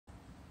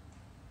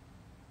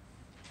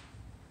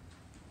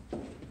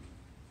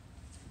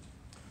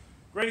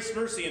Grace,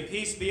 mercy, and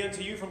peace be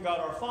unto you from God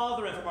our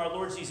Father and from our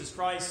Lord Jesus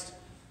Christ.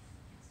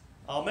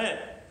 Amen.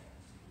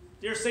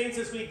 Dear saints,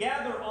 as we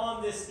gather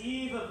on this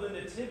eve of the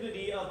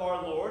Nativity of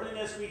our Lord, and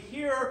as we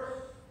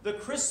hear the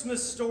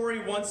Christmas story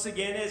once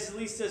again, at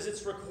least as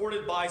it's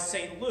recorded by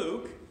St.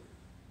 Luke,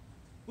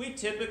 we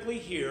typically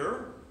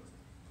hear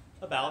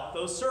about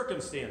those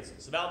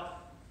circumstances, about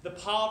the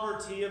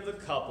poverty of the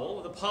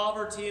couple, the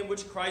poverty in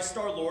which Christ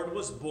our Lord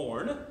was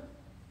born.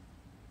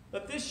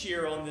 But this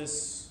year on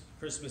this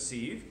Christmas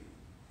Eve,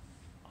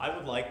 I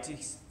would like to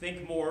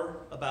think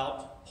more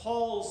about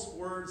Paul's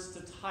words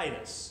to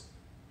Titus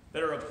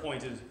that are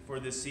appointed for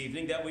this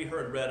evening that we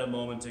heard read a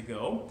moment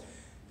ago.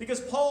 Because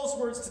Paul's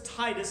words to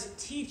Titus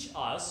teach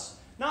us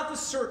not the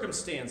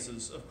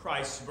circumstances of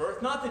Christ's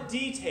birth, not the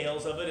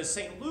details of it as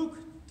St. Luke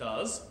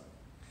does,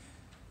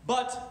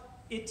 but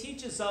it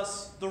teaches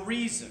us the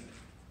reason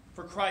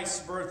for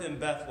Christ's birth in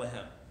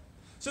Bethlehem,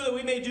 so that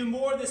we may do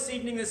more this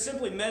evening than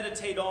simply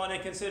meditate on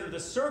and consider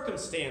the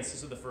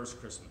circumstances of the first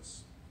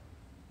Christmas.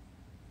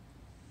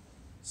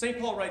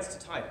 St. Paul writes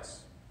to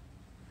Titus,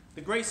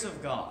 "The grace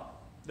of God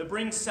that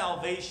brings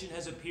salvation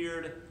has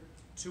appeared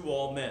to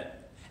all men."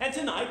 And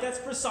tonight, that's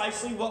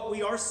precisely what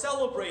we are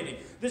celebrating.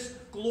 This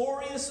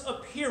glorious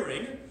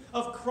appearing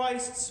of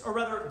Christ's, or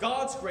rather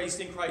God's grace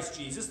in Christ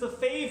Jesus, the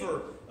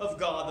favor of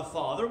God the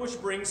Father, which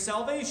brings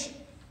salvation.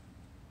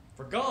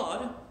 For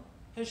God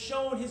has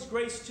shown his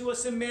grace to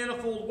us in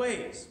manifold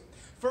ways.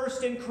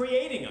 First, in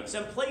creating us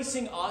and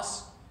placing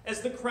us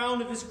as the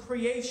crown of his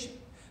creation,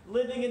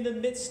 living in the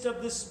midst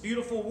of this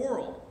beautiful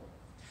world.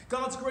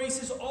 God's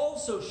grace is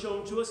also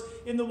shown to us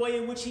in the way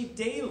in which he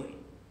daily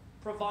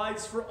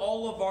provides for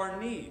all of our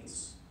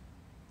needs.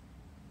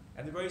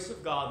 And the grace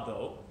of God,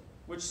 though,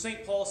 which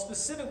St. Paul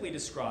specifically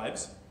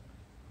describes,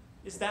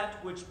 is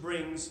that which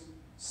brings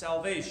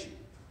salvation.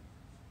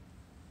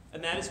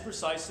 And that is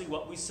precisely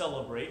what we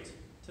celebrate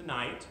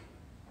tonight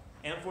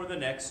and for the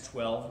next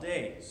 12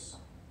 days.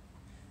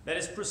 That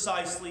is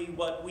precisely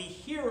what we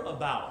hear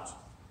about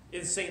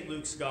in St.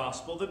 Luke's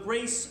Gospel. The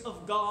grace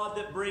of God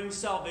that brings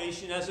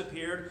salvation has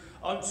appeared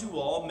unto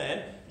all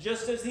men,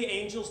 just as the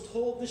angels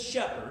told the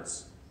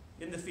shepherds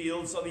in the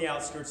fields on the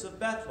outskirts of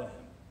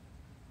Bethlehem.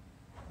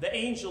 The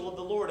angel of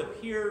the Lord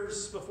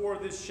appears before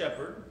these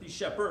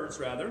shepherds,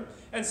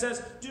 and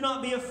says, "Do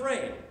not be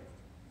afraid,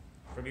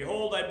 for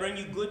behold, I bring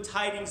you good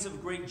tidings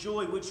of great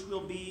joy, which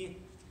will be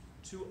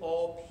to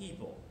all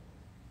people."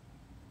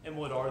 And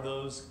what are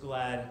those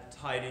glad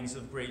tidings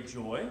of great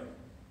joy?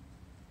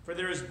 "For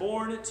there is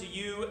born to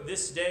you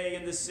this day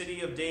in the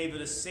city of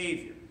David a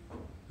Savior,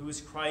 who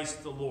is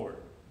Christ the Lord.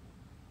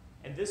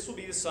 And this will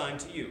be the sign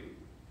to you.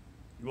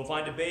 You will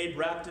find a babe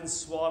wrapped in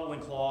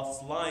swaddling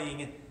cloths,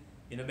 lying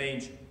in a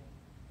manger."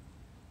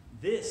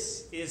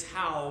 This is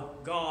how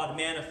God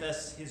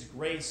manifests his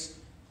grace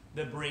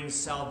that brings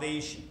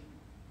salvation.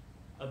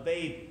 A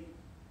baby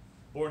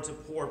born to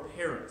poor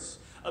parents,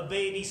 a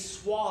baby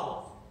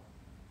swaddled,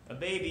 a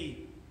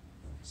baby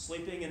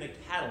sleeping in a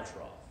cattle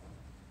trough.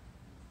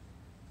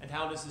 And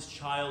how does this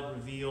child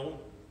reveal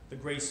the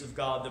grace of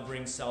God that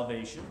brings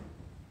salvation?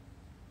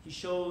 He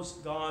shows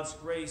God's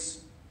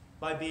grace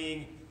by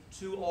being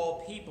to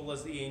all people,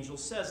 as the angel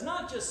says.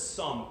 Not just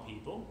some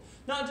people,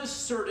 not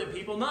just certain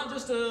people, not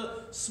just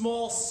a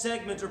small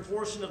segment or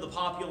portion of the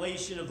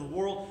population of the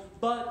world,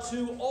 but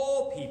to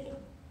all people.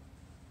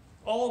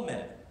 All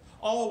men,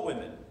 all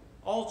women,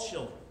 all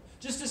children.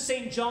 Just as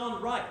St.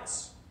 John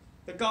writes,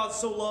 that God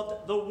so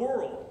loved the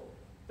world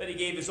that he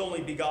gave his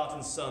only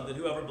begotten Son, that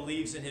whoever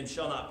believes in him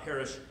shall not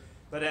perish,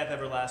 but have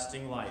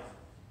everlasting life.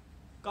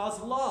 God's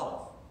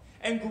love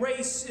and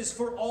grace is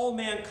for all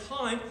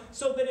mankind,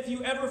 so that if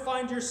you ever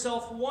find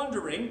yourself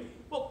wondering,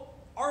 well,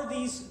 are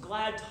these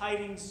glad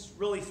tidings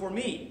really for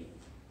me?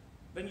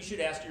 Then you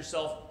should ask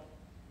yourself,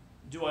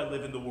 do I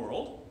live in the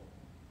world?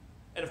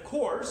 And of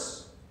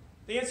course,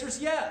 the answer is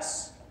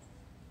yes.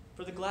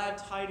 For the glad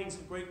tidings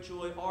of great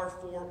joy are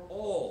for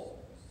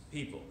all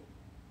people.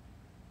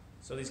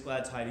 So these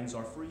glad tidings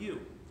are for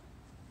you,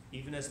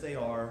 even as they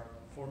are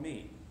for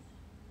me.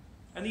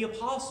 And the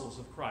apostles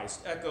of Christ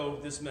echo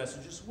this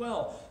message as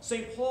well.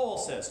 St. Paul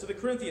says to the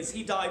Corinthians,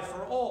 he died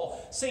for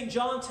all. St.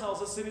 John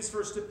tells us in his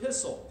first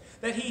epistle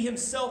that he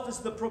himself is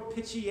the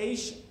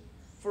propitiation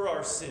for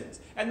our sins.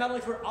 And not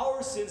only for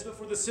our sins, but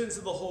for the sins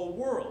of the whole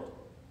world.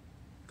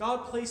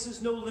 God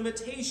places no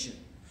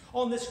limitation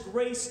on this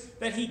grace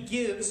that he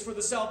gives for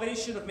the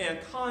salvation of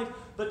mankind,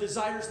 but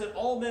desires that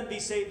all men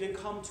be saved and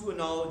come to a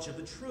knowledge of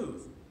the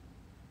truth.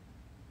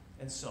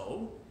 And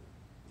so,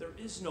 there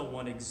is no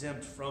one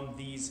exempt from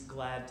these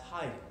glad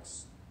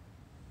tidings.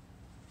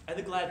 And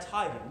the glad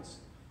tidings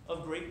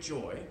of great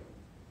joy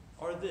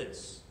are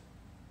this: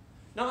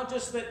 not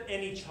just that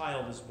any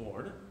child is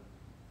born,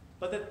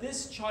 but that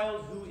this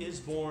child who is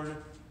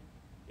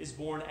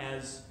born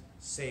as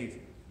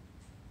Savior.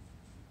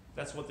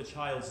 That's what the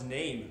child's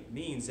name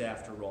means,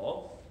 after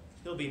all.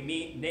 He'll be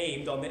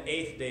named on the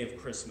 8th day of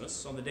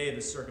Christmas, on the day of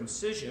the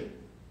circumcision.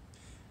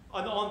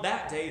 On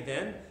that day,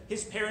 then,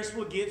 his parents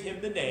will give him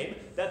the name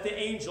that the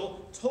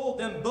angel told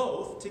them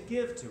both to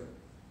give to him.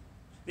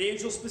 The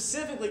angel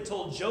specifically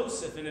told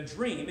Joseph in a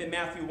dream in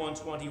Matthew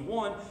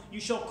 1:21,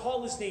 "You shall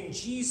call his name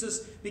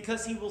Jesus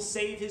because he will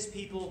save his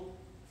people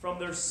from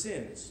their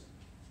sins."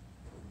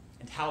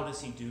 And how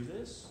does he do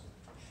this?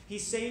 He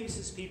saves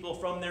his people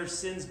from their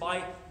sins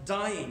by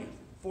dying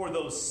for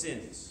those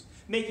sins,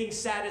 making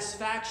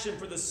satisfaction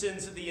for the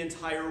sins of the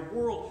entire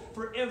world,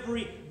 for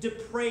every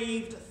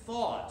depraved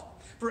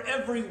thought, for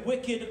every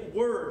wicked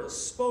word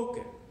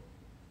spoken,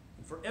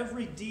 and for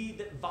every deed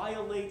that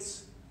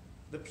violates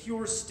the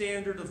pure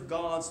standard of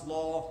God's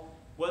law,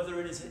 whether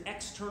it is an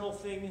external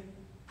thing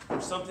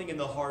or something in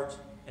the heart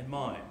and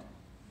mind.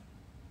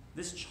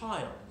 This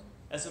child,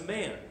 as a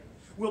man,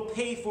 will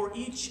pay for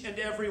each and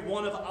every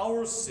one of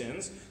our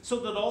sins, so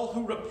that all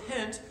who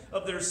repent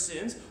of their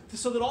sins,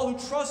 so that all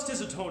who trust his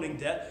atoning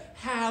death,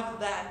 have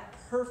that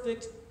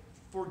perfect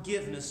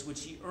forgiveness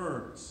which he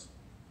earns.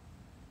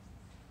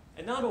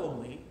 And not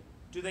only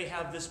do they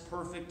have this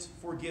perfect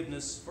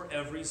forgiveness for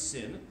every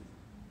sin,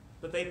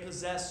 but they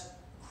possess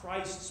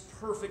Christ's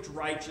perfect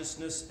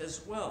righteousness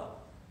as well.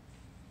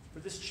 For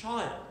this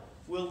child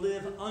will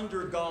live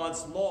under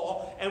God's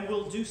law and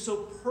will do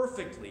so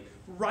perfectly,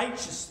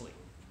 righteously.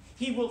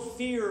 He will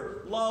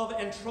fear, love,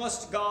 and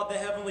trust God the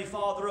Heavenly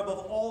Father above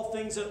all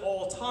things at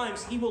all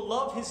times. He will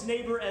love his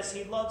neighbor as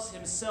he loves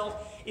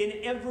himself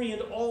in every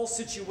and all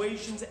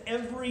situations,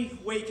 every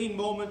waking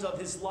moment of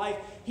his life.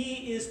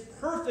 He is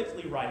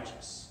perfectly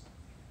righteous.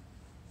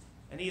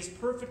 And he is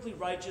perfectly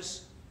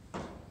righteous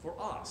for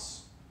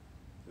us,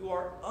 who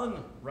are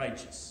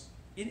unrighteous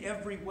in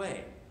every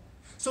way,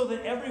 so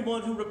that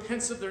everyone who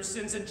repents of their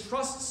sins and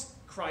trusts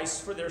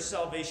Christ for their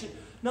salvation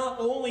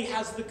not only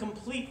has the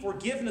complete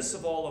forgiveness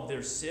of all of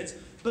their sins,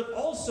 but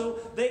also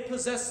they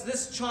possess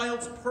this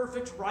child's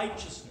perfect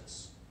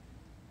righteousness,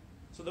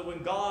 so that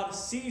when God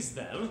sees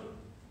them,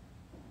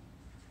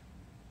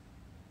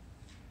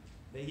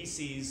 that he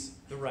sees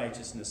the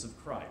righteousness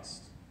of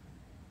Christ.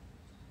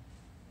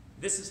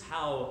 This is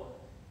how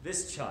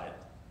this child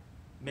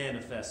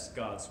manifests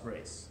God's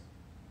grace,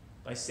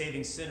 by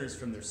saving sinners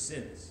from their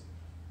sins,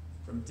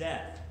 from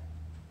death,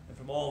 and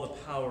from all the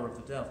power of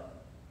the devil.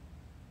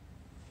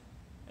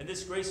 And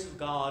this grace of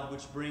God,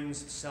 which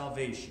brings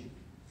salvation,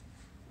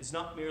 is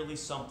not merely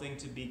something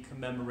to be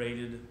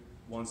commemorated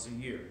once a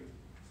year.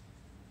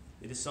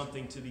 It is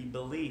something to be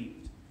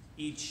believed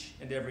each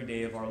and every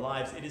day of our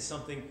lives. It is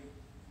something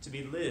to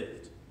be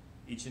lived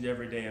each and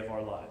every day of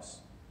our lives.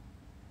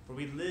 For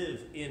we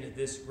live in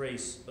this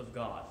grace of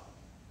God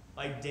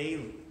by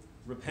daily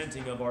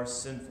repenting of our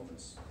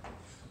sinfulness.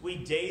 We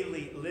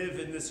daily live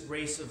in this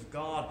grace of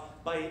God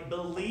by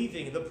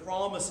believing the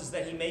promises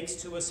that he makes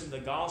to us in the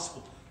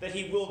gospel, that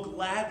he will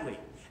gladly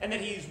and that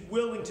he is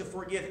willing to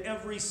forgive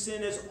every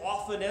sin as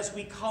often as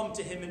we come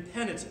to him in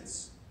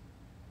penitence,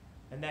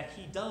 and that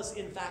he does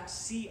in fact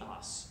see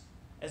us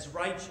as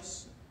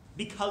righteous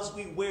because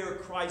we wear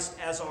Christ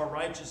as our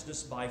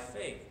righteousness by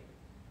faith.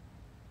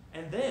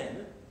 And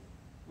then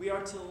we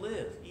are to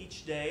live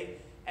each day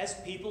as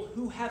people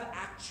who have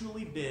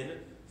actually been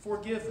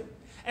forgiven,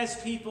 as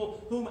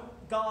people whom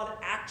God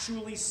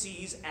actually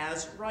sees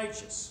as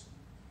righteous.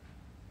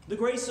 The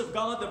grace of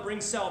God that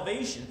brings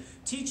salvation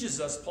teaches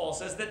us, Paul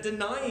says, that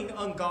denying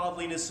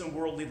ungodliness and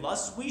worldly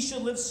lusts, we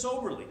should live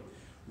soberly,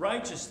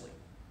 righteously,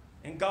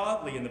 and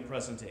godly in the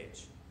present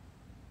age.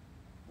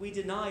 We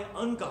deny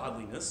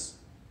ungodliness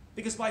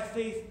because by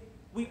faith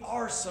we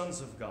are sons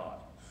of God.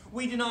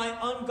 We deny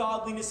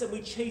ungodliness and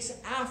we chase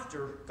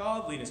after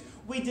godliness.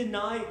 We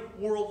deny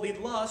worldly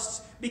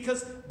lusts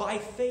because by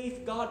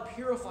faith God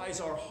purifies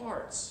our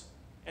hearts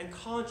and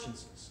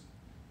consciences.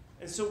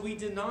 And so we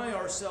deny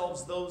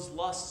ourselves those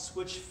lusts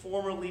which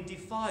formerly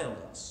defiled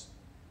us.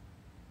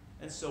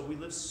 And so we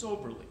live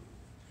soberly,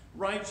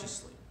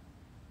 righteously,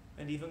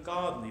 and even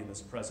godly in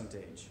this present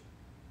age.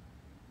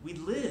 We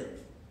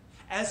live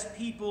as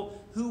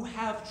people who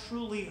have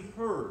truly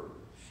heard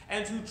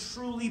and who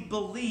truly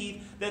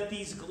believe that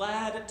these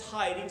glad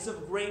tidings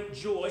of great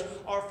joy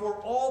are for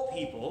all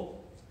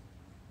people,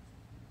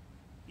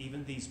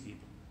 even these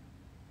people,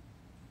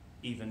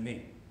 even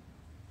me.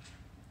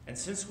 And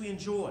since we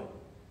enjoy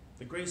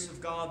the grace of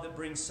God that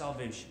brings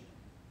salvation,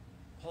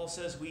 Paul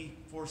says we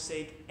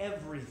forsake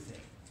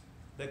everything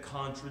that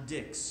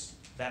contradicts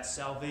that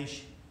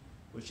salvation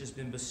which has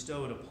been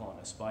bestowed upon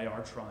us by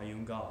our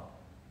triune God.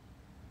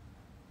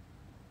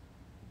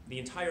 The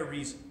entire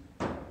reason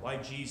why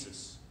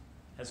Jesus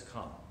has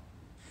come,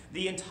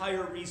 the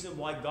entire reason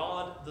why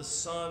God the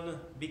Son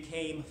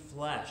became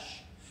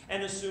flesh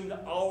and assumed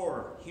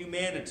our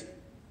humanity,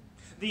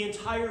 the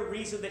entire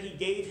reason that he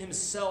gave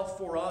himself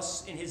for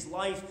us in his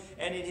life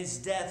and in his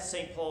death,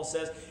 St. Paul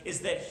says,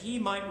 is that he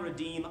might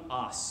redeem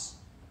us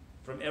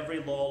from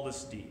every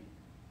lawless deed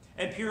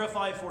and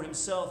purify for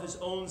himself his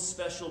own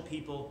special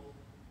people,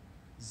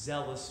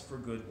 zealous for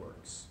good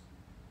works.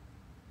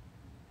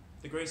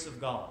 The grace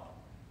of God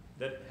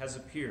that has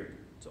appeared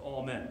to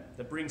all men,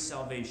 that brings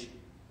salvation.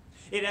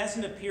 It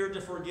hasn't appeared to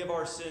forgive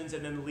our sins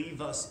and then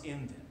leave us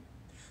in them.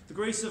 The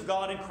grace of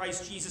God in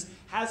Christ Jesus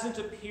hasn't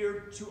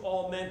appeared to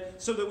all men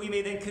so that we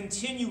may then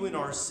continue in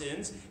our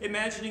sins,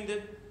 imagining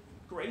that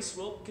grace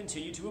will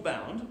continue to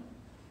abound.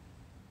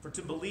 For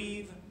to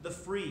believe the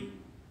free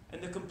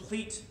and the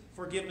complete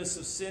forgiveness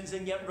of sins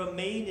and yet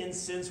remain in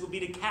sins would be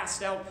to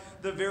cast out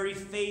the very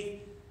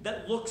faith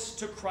that looks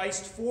to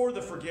Christ for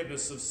the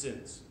forgiveness of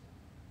sins.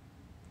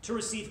 To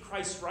receive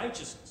Christ's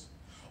righteousness,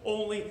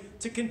 only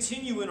to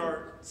continue in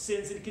our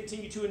sins and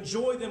continue to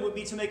enjoy them, would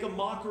be to make a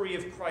mockery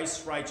of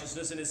Christ's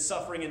righteousness and his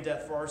suffering and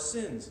death for our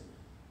sins.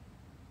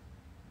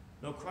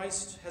 No,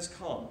 Christ has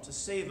come to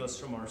save us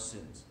from our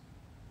sins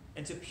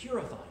and to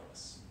purify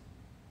us,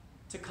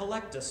 to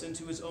collect us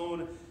into his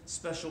own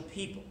special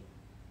people,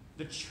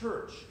 the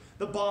church,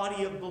 the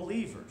body of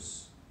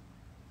believers.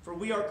 For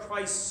we are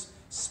Christ's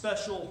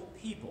special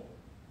people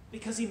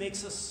because he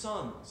makes us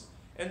sons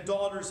and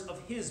daughters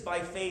of his by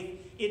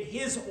faith in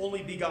his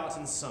only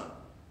begotten Son.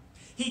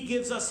 He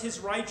gives us his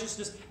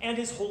righteousness and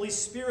his Holy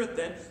Spirit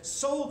then,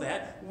 so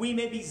that we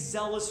may be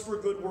zealous for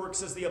good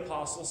works, as the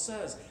apostle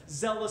says.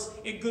 Zealous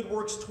in good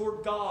works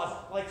toward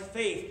God, like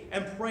faith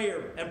and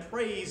prayer and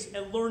praise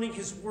and learning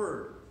his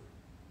word.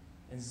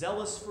 And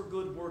zealous for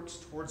good works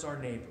towards our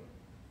neighbor,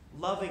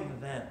 loving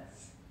them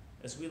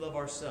as we love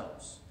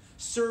ourselves,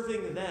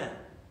 serving them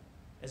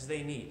as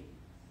they need.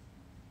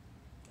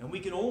 And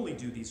we can only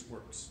do these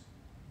works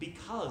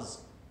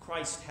because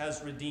Christ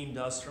has redeemed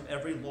us from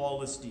every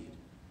lawless deed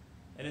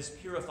and has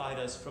purified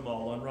us from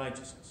all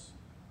unrighteousness.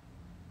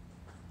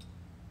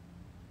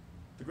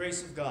 The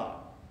grace of God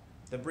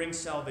that brings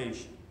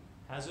salvation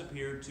has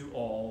appeared to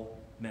all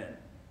men.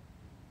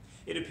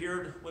 It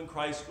appeared when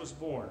Christ was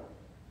born.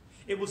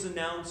 It was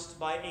announced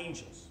by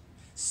angels,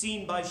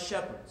 seen by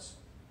shepherds,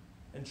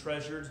 and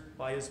treasured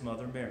by his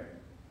mother Mary.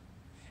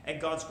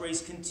 And God's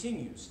grace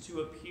continues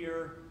to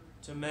appear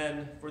to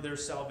men for their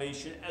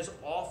salvation as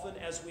often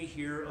as we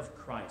hear of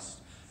Christ.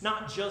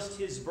 Not just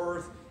his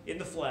birth in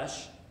the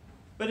flesh,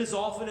 but as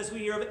often as we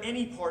hear of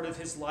any part of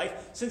his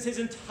life, since his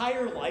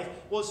entire life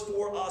was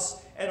for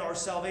us and our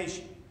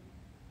salvation.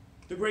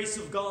 The grace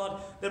of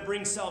God that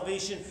brings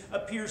salvation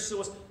appears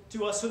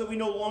to us so that we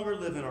no longer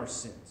live in our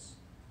sins,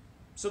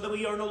 so that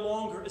we are no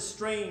longer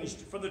estranged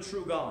from the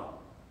true God,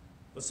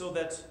 but so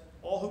that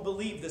all who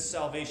believe this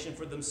salvation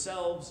for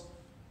themselves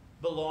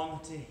belong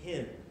to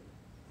him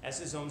as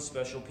his own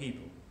special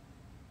people,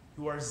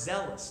 who are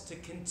zealous to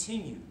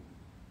continue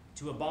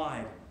to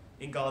abide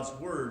in God's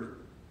word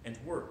and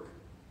work.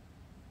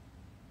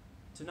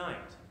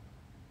 Tonight,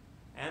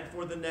 and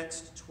for the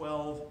next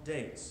 12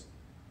 days,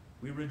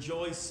 we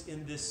rejoice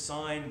in this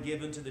sign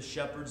given to the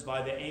shepherds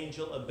by the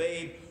angel, a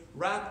babe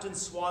wrapped in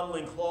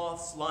swaddling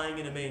cloths, lying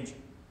in a manger.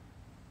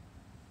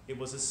 It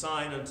was a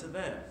sign unto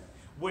them,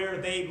 where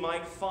they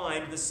might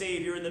find the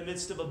Savior in the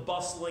midst of a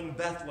bustling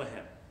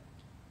Bethlehem.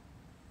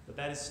 But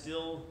that is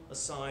still a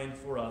sign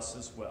for us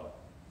as well,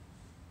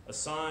 a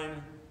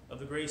sign of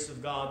the grace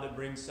of God that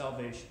brings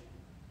salvation,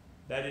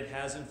 that it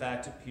has in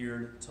fact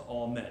appeared to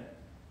all men,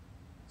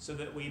 so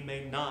that we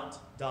may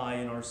not die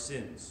in our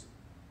sins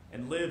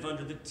and live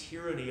under the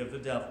tyranny of the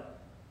devil,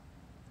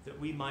 that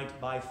we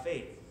might by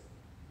faith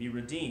be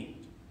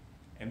redeemed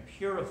and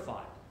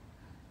purified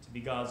to be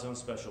God's own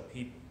special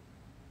people.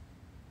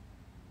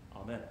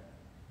 Amen.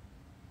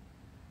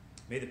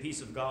 May the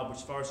peace of God,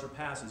 which far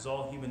surpasses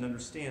all human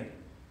understanding,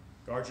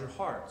 guard your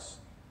hearts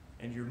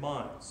and your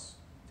minds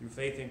through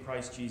faith in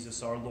Christ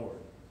Jesus our Lord.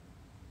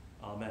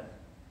 Amen.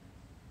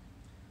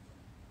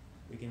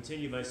 We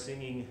continue by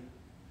singing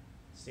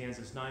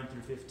stanzas 9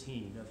 through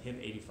 15 of hymn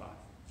 85.